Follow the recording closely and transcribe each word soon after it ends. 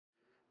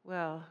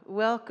Well,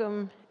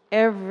 welcome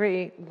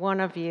every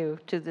one of you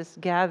to this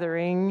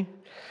gathering.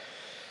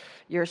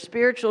 Your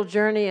spiritual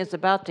journey is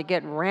about to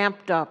get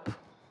ramped up.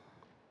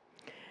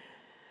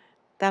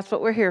 That's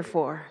what we're here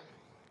for.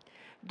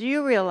 Do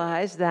you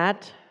realize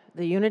that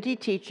the Unity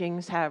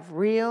teachings have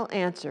real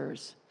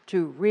answers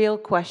to real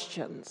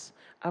questions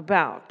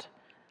about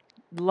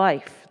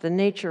life, the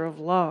nature of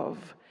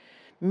love,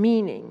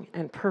 meaning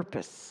and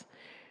purpose,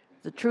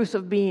 the truth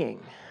of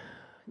being?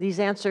 These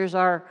answers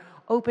are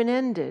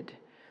open-ended.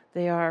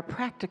 They are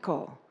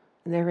practical,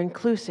 and they're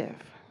inclusive.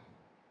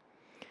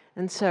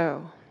 And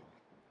so,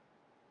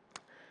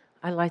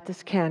 I light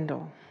this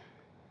candle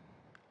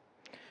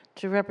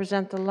to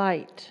represent the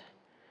light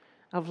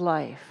of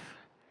life,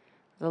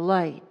 the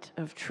light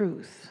of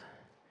truth,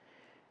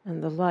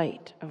 and the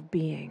light of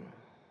being.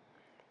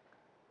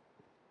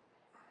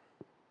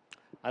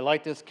 I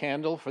light this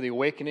candle for the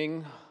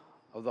awakening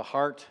of the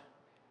heart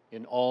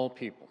in all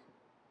people.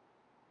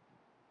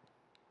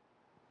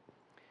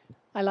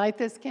 I light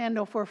this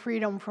candle for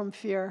freedom from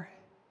fear,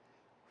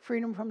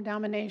 freedom from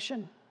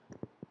domination.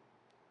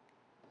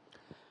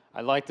 I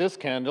light this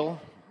candle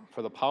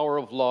for the power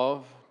of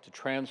love to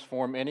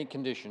transform any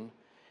condition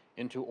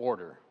into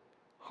order,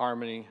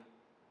 harmony,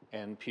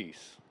 and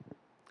peace.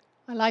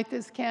 I light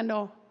this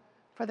candle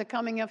for the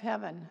coming of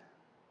heaven,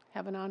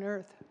 heaven on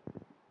earth.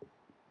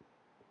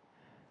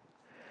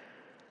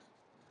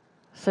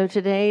 So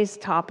today's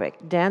topic,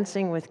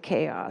 dancing with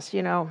chaos.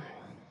 You know,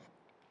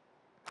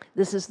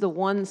 this is the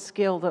one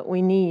skill that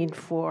we need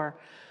for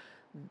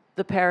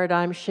the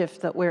paradigm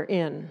shift that we're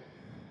in.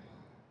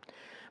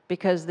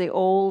 Because the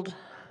old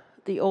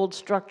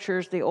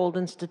structures, the old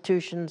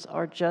institutions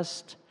are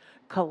just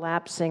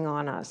collapsing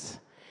on us.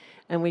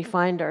 And we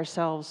find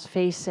ourselves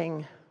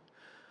facing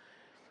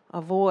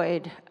a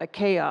void, a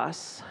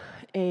chaos,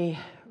 a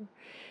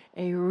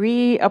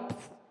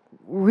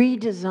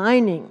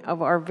redesigning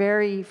of our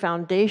very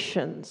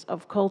foundations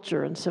of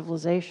culture and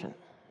civilization.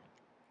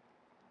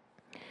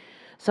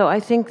 So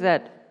I think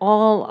that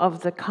all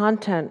of the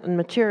content and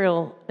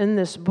material in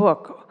this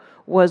book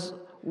was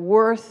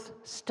worth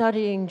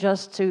studying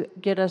just to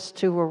get us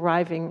to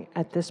arriving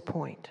at this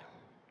point.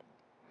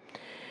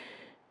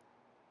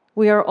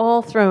 We are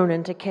all thrown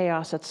into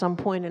chaos at some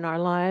point in our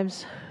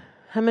lives.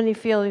 How many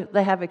feel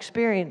they have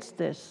experienced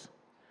this,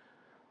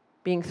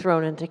 being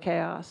thrown into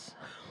chaos?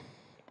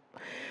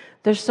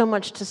 There's so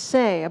much to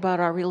say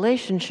about our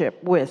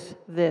relationship with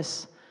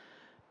this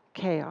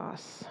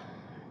chaos.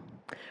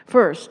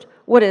 First,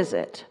 what is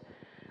it?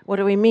 What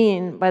do we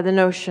mean by the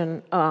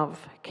notion of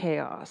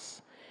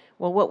chaos?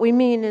 Well, what we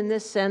mean in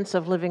this sense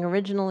of living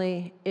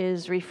originally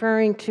is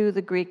referring to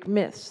the Greek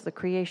myths, the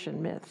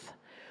creation myth,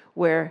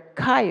 where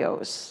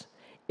Kaios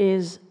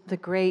is the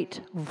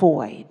great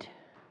void.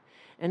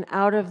 And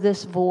out of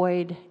this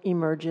void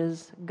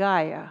emerges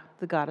Gaia,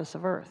 the goddess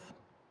of earth.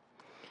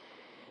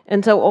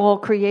 And so all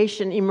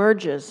creation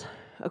emerges,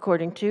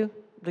 according to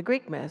the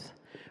Greek myth,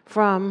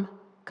 from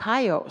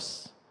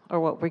Kaios, or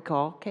what we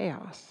call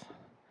chaos.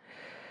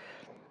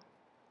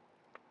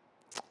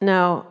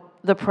 Now,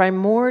 the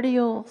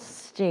primordial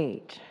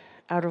state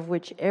out of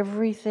which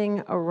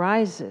everything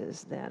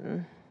arises,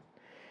 then,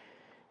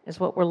 is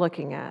what we're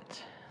looking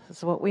at.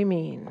 That's what we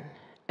mean.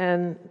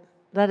 And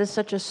that is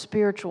such a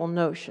spiritual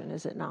notion,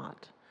 is it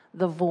not?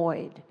 The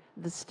void,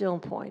 the still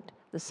point,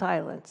 the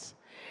silence,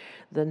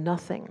 the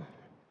nothing.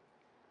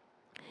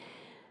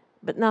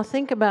 But now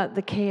think about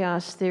the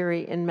chaos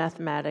theory in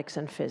mathematics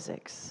and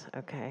physics,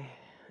 okay?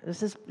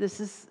 This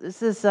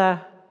is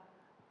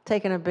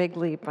taking a big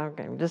leap.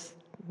 Okay, just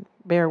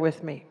bear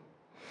with me.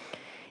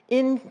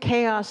 In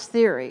chaos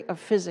theory of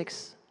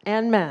physics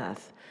and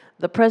math,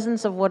 the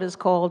presence of what is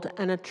called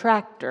an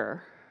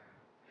attractor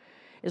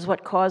is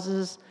what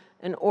causes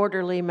an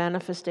orderly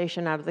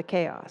manifestation out of the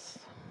chaos.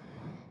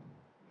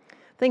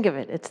 Think of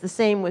it. It's the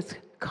same with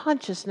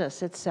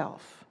consciousness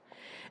itself.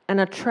 An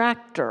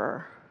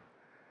attractor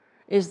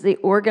is the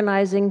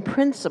organizing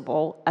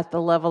principle at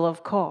the level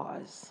of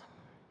cause.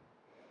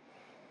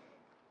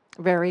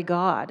 Very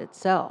God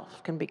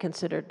itself can be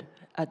considered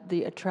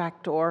the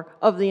attractor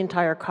of the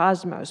entire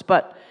cosmos,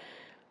 but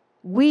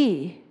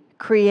we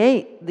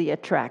create the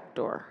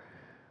attractor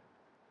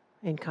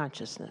in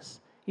consciousness.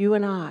 You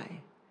and I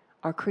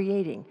are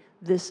creating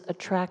this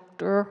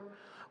attractor,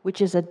 which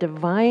is a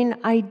divine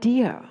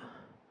idea.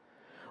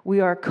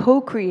 We are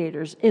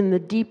co-creators in the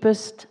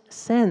deepest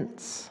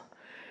sense.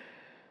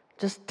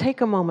 Just take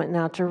a moment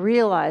now to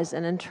realize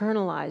and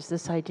internalize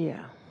this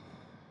idea.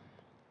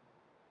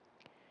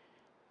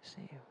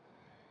 See.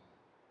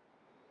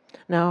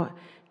 Now,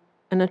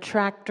 an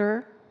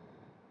attractor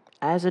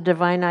as a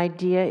divine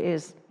idea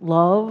is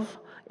love,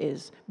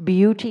 is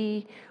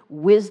beauty,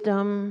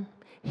 wisdom,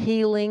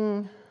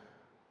 healing,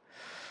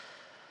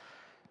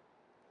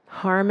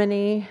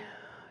 harmony,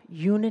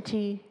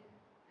 unity,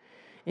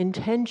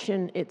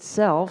 intention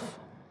itself.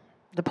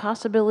 The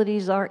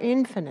possibilities are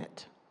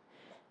infinite.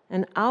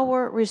 And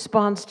our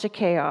response to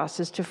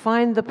chaos is to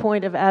find the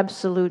point of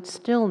absolute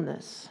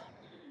stillness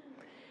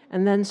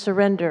and then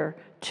surrender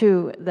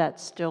to that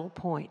still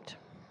point.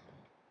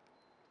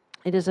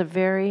 It is a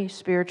very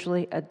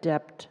spiritually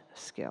adept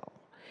skill.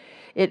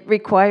 It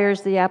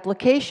requires the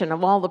application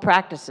of all the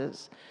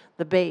practices,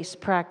 the base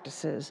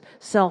practices,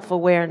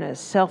 self-awareness,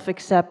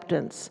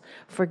 self-acceptance,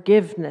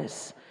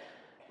 forgiveness,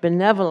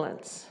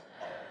 benevolence,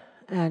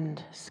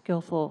 and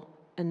skillful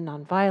and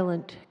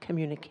nonviolent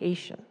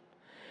communication.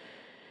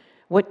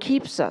 What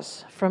keeps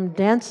us from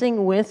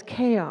dancing with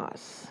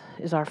chaos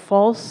is our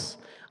false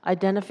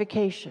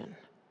identification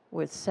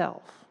with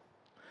self.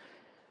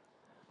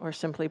 Or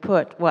simply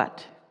put,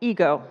 what?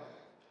 Ego.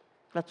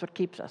 That's what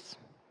keeps us.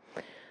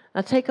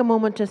 Now take a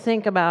moment to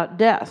think about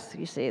death.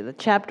 You see, the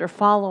chapter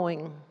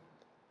following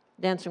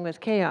Dancing with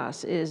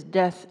Chaos is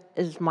Death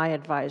is My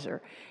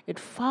Advisor. It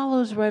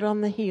follows right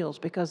on the heels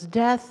because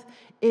death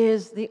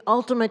is the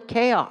ultimate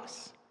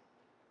chaos,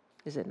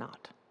 is it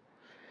not?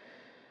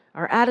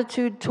 Our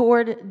attitude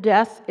toward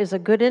death is a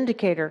good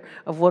indicator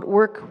of what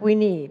work we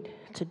need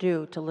to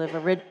do to live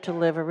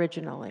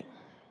originally.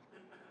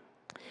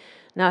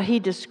 Now he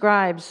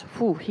describes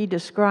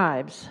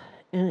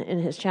in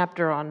his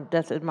chapter on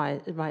Death is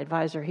My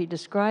Advisor, he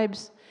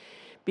describes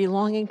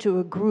belonging to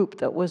a group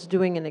that was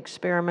doing an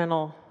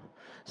experimental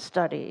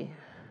study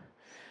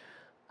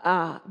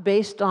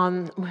based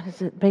on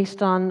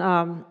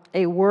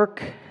a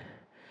work.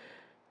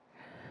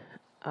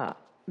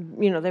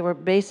 They were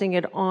basing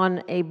it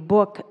on a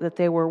book that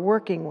they were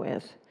working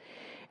with,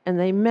 and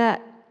they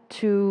met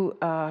to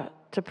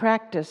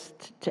practice,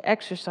 to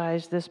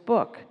exercise this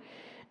book,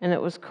 and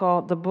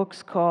the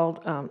book's called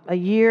A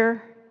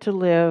Year to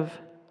Live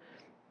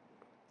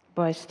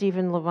by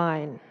Stephen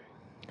Levine.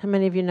 How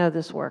many of you know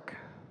this work?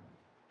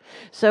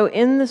 So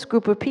in this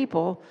group of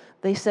people,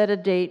 they set a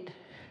date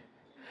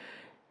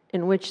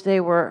in which they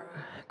were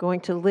going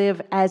to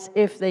live as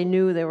if they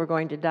knew they were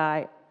going to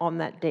die on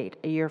that date,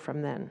 a year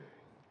from then.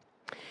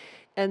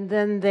 And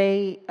then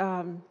they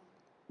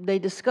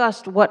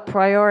discussed what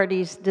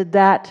priorities did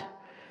that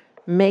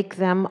make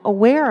them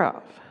aware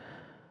of.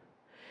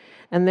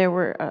 And there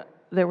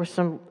was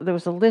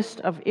a list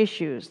of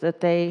issues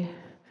that they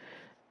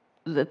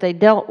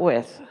dealt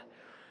with.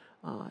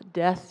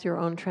 Death, your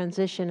own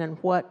transition, and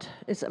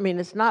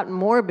it's not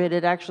morbid,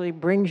 it actually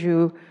brings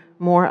you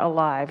more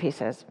alive, he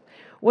says.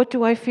 What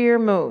do I fear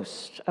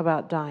most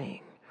about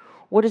dying?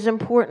 What is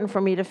important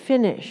for me to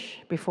finish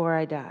before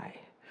I die?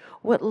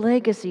 What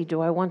legacy do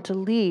I want to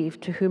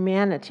leave to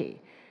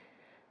humanity?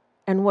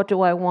 And what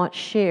do I want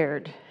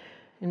shared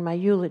in my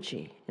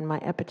eulogy, in my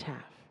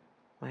epitaph,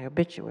 my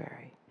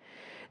obituary?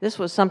 This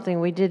was something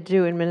we did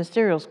do in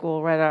ministerial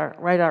school, write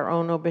our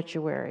own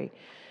obituary.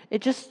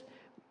 It just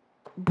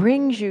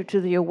brings you to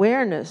the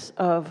awareness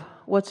of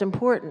what's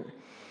important.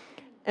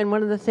 And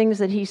one of the things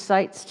that he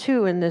cites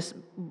too in this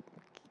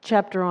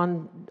chapter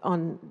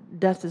on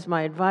Death is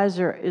My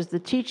Advisor is the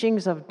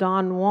teachings of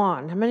Don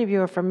Juan. How many of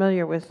you are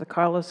familiar with the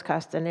Carlos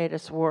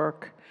Castaneda's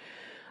work,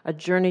 A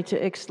Journey to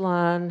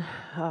Ixtlan,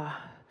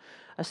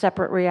 A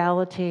Separate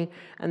Reality?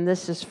 And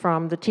this is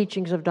from the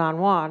teachings of Don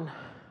Juan,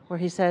 where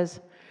he says,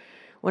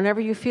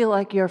 whenever you feel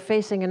like you're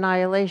facing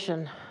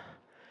annihilation,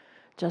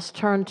 just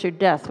turn to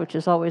death, which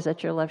is always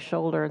at your left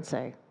shoulder, and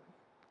say,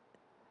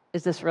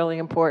 is this really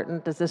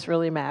important? Does this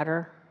really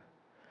matter?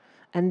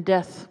 And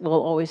death will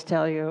always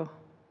tell you,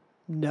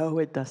 no,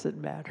 it doesn't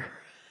matter.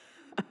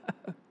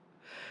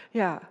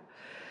 Yeah.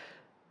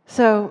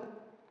 So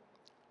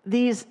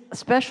these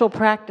special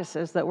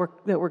practices that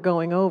we're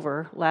going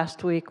over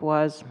last week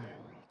was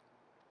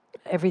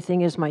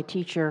Everything is My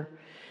Teacher.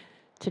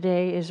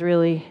 Today is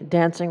really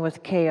Dancing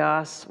with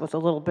Chaos with a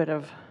little bit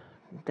of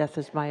Death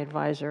is My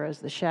Advisor as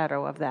the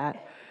shadow of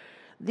that.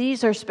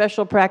 These are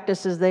special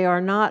practices. They are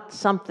not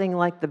something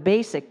like the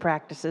basic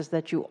practices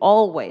that you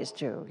always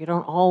do. You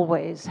don't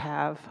always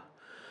have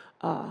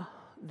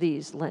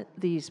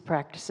these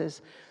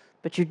practices,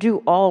 but you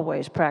do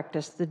always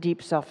practice the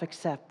deep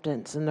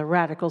self-acceptance and the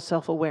radical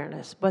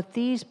self-awareness. But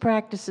these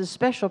practices,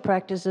 special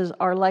practices,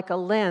 are like a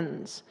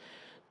lens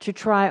to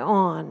try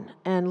on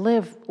and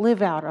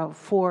live out of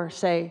for,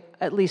 say,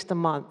 at least a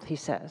month, he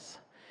says,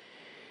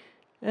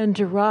 and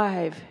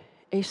derive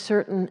a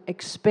certain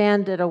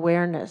expanded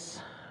awareness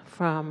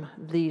from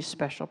these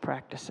special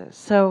practices.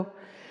 So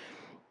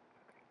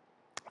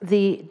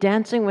the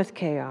Dancing with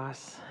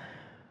Chaos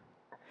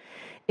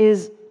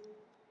is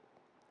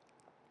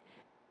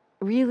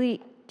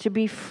really to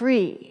be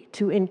free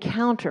to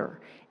encounter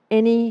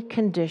any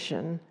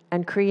condition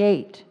and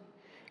create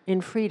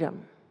in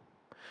freedom,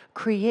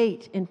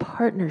 create in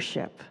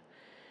partnership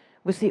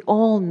with the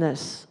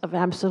allness of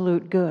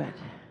absolute good.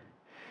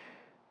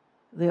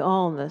 The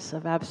allness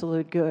of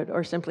absolute good,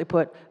 or simply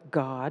put,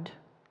 God,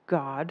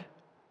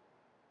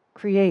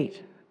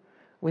 create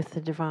with the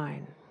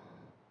divine.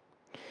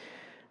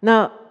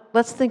 Now,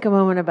 let's think a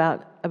moment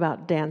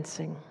about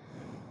dancing.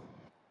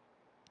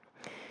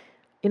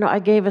 I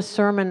gave a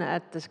sermon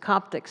at this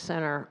Coptic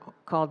Center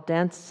called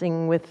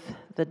Dancing with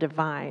the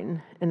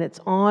Divine, and it's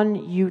on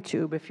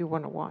YouTube if you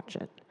want to watch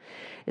it.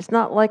 It's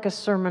not like a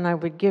sermon I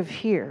would give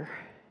here.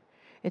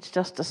 It's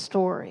just a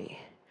story.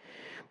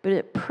 But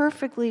it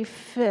perfectly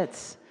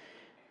fits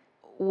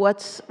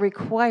what's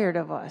required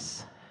of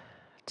us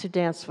to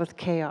dance with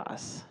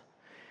chaos.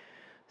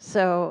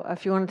 So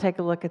if you want to take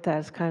a look at that,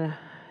 it's kind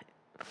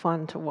of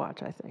fun to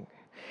watch, I think.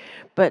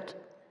 But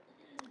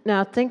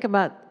now think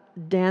about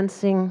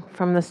dancing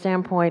from the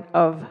standpoint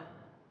of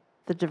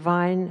the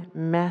divine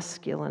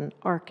masculine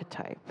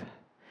archetype.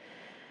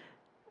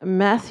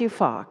 Matthew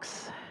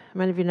Fox,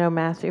 many of you know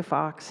Matthew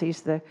Fox.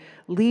 He's the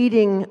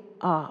leading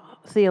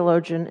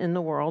theologian in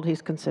the world.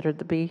 He's considered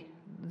to be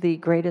the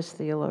greatest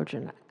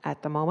theologian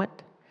at the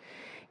moment.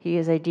 He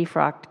is a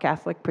defrocked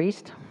Catholic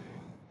priest.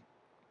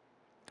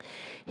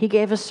 He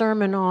gave a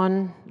sermon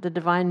on the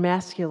divine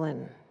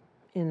masculine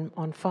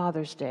on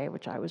Father's Day,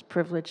 which I was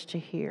privileged to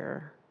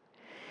hear.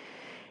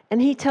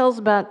 And he tells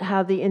about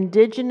how the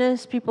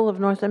indigenous people of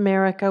North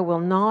America will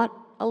not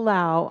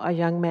allow a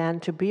young man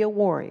to be a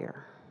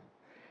warrior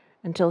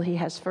until he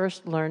has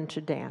first learned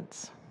to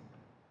dance.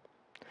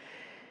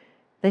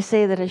 They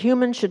say that a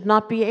human should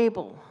not be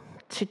able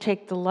to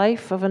take the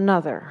life of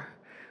another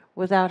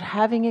without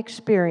having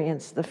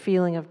experienced the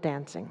feeling of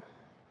dancing.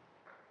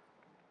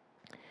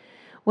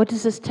 What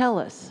does this tell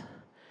us?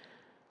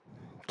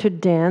 To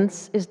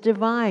dance is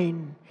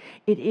divine.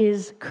 It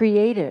is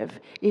creative.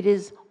 It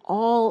is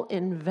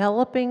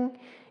all-enveloping.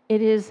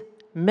 It is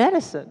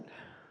medicine.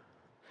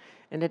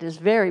 And it is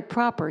very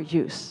proper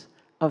use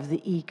of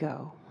the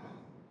ego.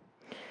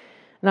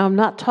 Now, I'm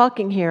not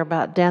talking here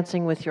about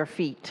dancing with your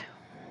feet,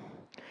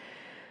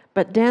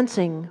 but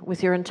dancing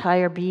with your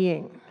entire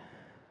being,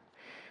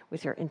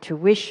 with your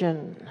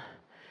intuition,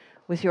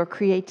 with your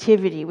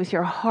creativity, with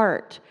your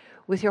heart,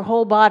 with your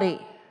whole body,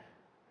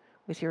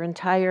 with your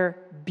entire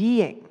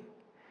being.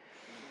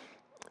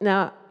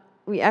 Now,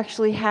 we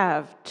actually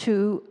have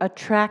two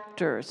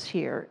attractors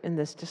here in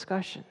this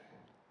discussion.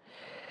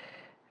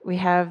 We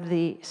have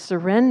the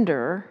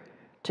surrender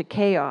to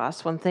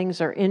chaos when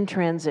things are in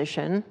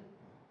transition,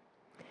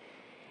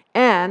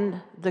 and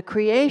the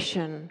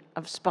creation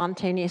of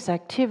spontaneous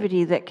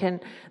activity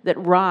that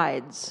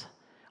rides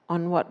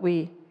on what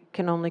we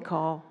can only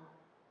call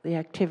the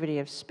activity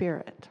of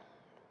spirit.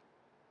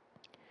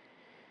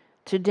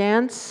 To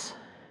dance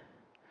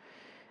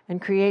and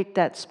create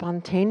that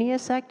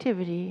spontaneous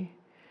activity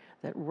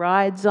that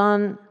rides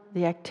on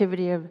the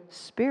activity of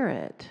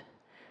spirit,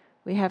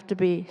 we have to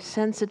be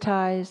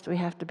sensitized, we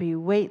have to be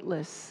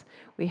weightless,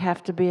 we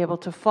have to be able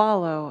to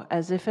follow,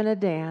 as if in a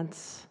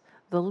dance,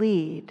 the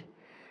lead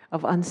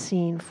of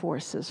unseen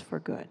forces for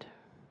good.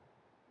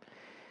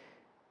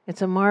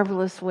 It's a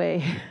marvelous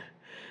way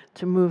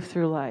to move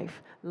through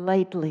life,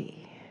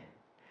 lightly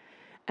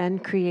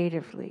and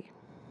creatively.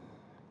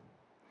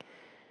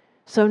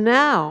 So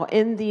now,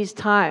 in these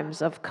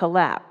times of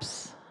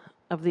collapse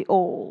of the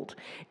old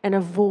and a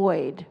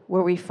void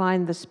where we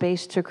find the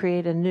space to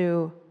create a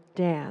new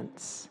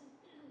dance,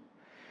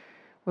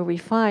 where we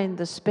find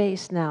the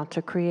space now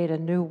to create a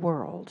new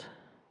world,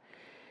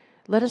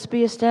 let us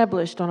be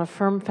established on a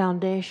firm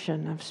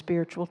foundation of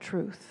spiritual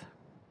truth.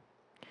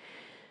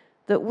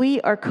 That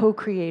we are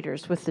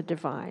co-creators with the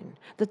divine.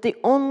 That the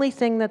only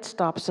thing that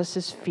stops us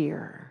is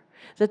fear.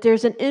 That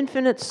there's an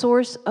infinite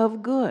source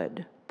of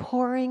good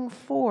pouring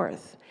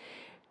forth.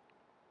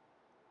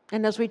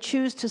 And as we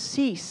choose to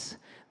cease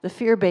the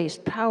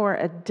fear-based,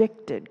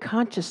 power-addicted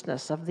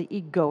consciousness of the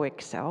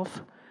egoic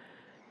self,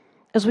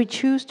 as we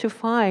choose to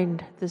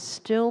find the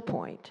still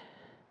point,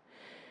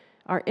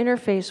 our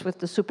interface with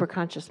the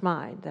superconscious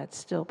mind, that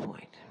still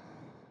point,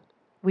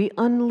 we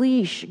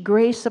unleash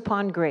grace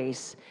upon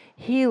grace,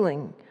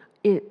 healing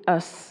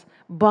us,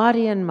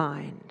 body and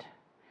mind,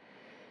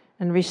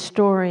 and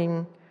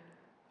restoring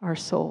our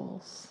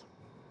souls.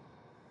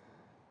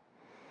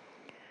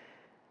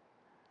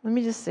 Let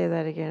me just say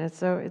that again.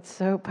 It's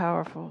so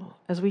powerful.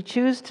 As we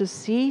choose to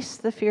cease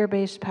the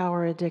fear-based,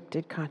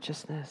 power-addicted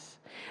consciousness,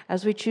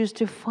 as we choose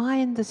to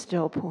find the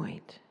still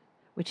point,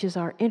 which is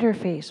our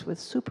interface with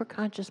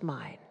superconscious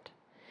mind,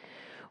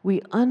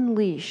 we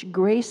unleash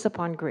grace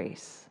upon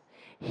grace,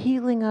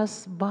 healing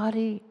us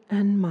body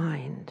and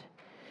mind,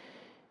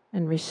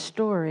 and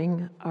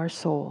restoring our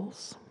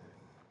souls.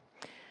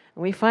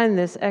 And we find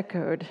this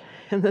echoed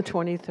in the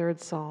 23rd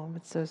Psalm.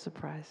 It's so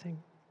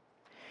surprising.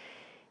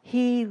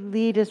 He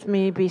leadeth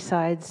me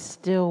beside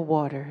still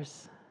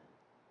waters.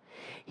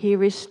 He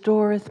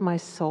restoreth my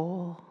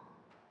soul.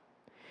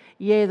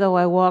 Yea, though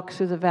I walk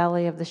through the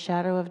valley of the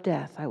shadow of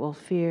death, I will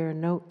fear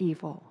no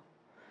evil,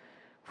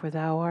 for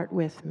thou art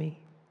with me.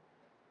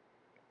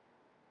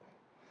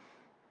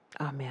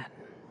 Amen.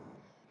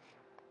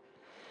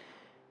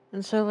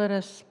 And so let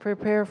us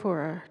prepare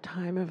for a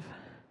time of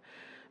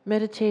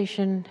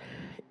meditation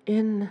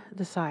in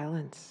the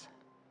silence.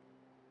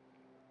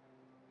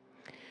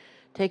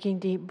 Taking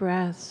deep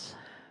breaths,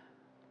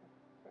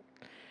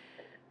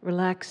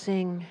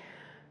 relaxing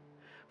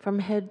from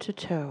head to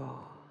toe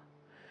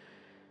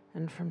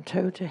and from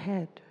toe to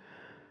head,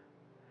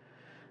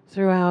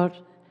 throughout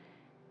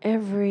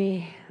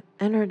every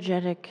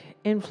energetic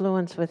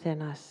influence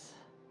within us.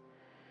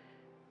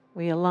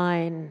 We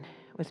align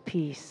with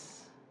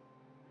peace.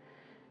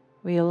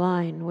 We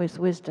align with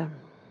wisdom.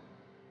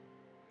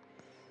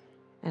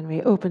 And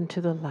we open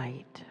to the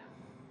light.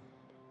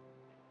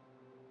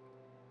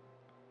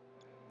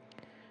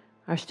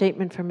 Our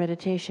statement for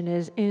meditation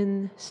is,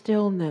 in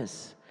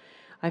stillness,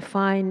 I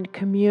find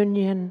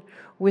communion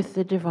with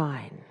the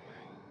divine.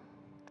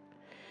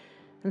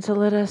 And so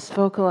let us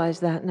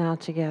vocalize that now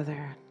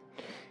together.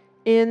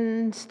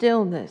 In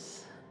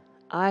stillness,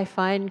 I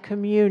find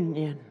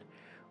communion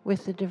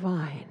with the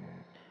divine.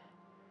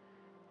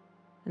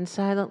 And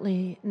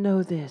silently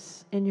know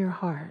this in your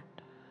heart.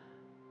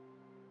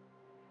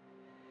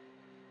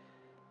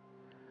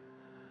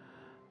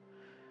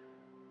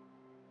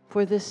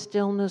 For this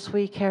stillness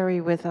we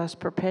carry with us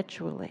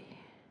perpetually.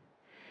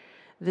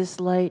 This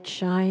light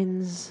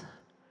shines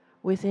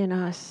within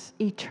us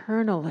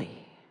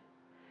eternally.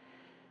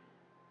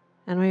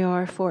 And we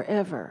are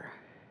forever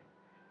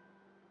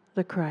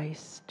the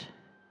Christ.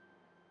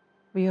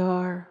 We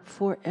are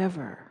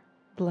forever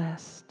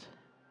blessed.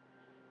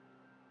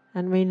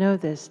 And we know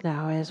this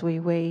now as we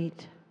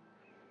wait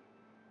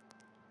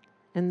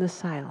in the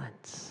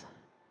silence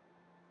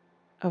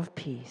of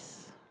peace.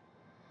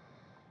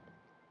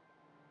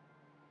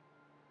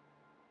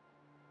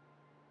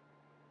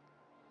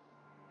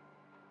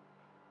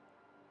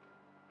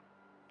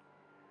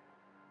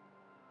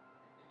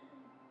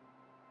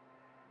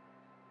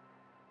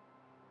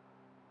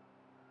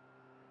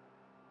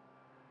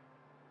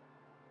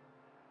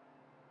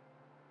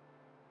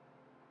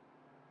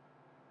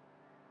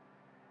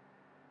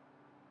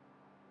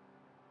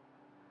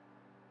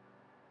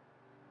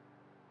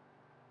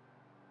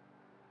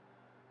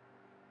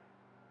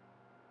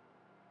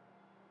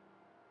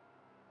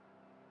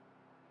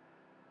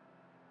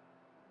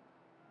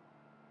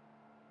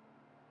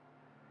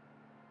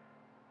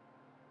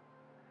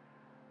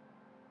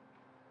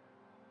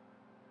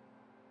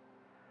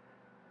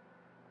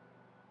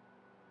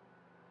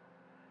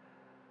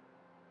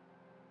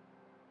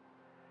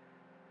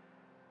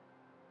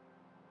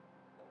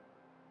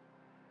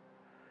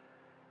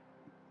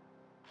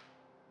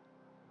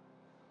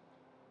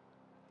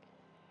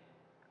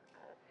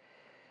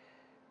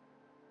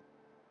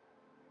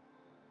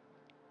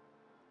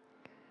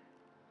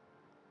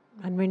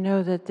 And we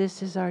know that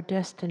this is our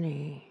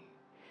destiny.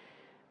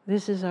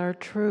 This is our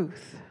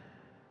truth.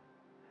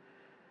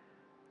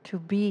 To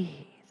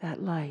be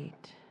that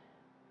light.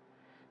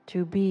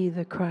 To be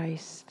the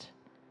Christ.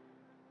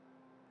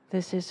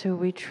 This is who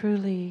we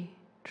truly,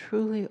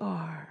 truly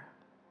are.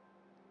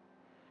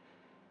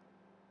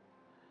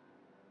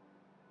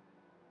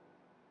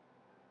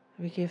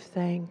 We give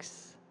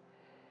thanks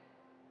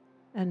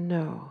and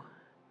know.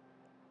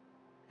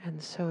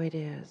 And so it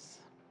is.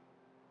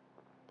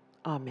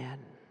 Amen.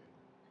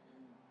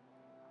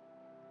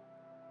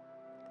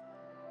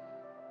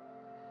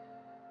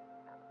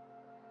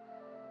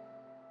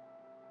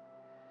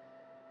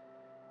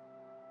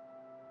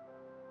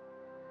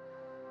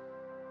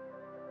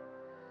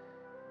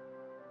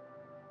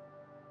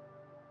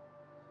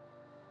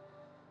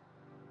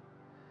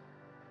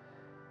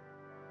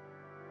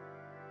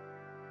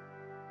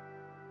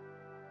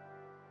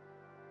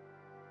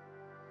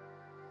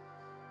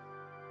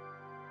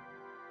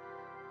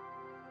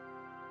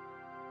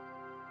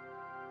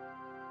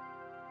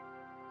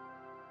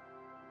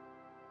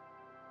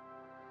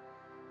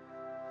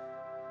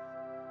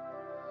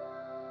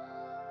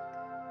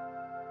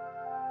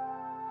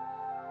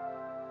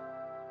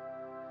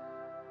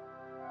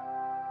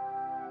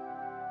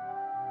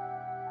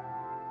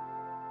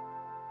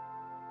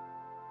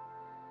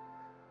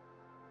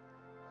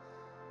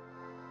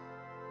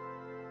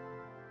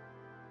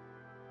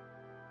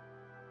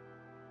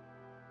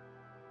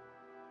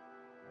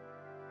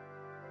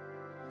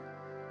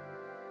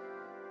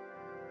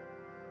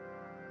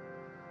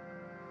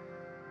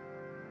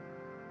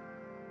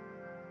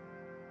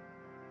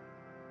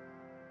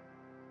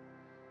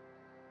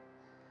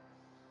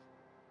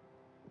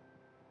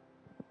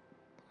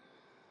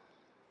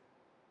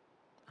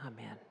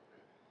 Amen.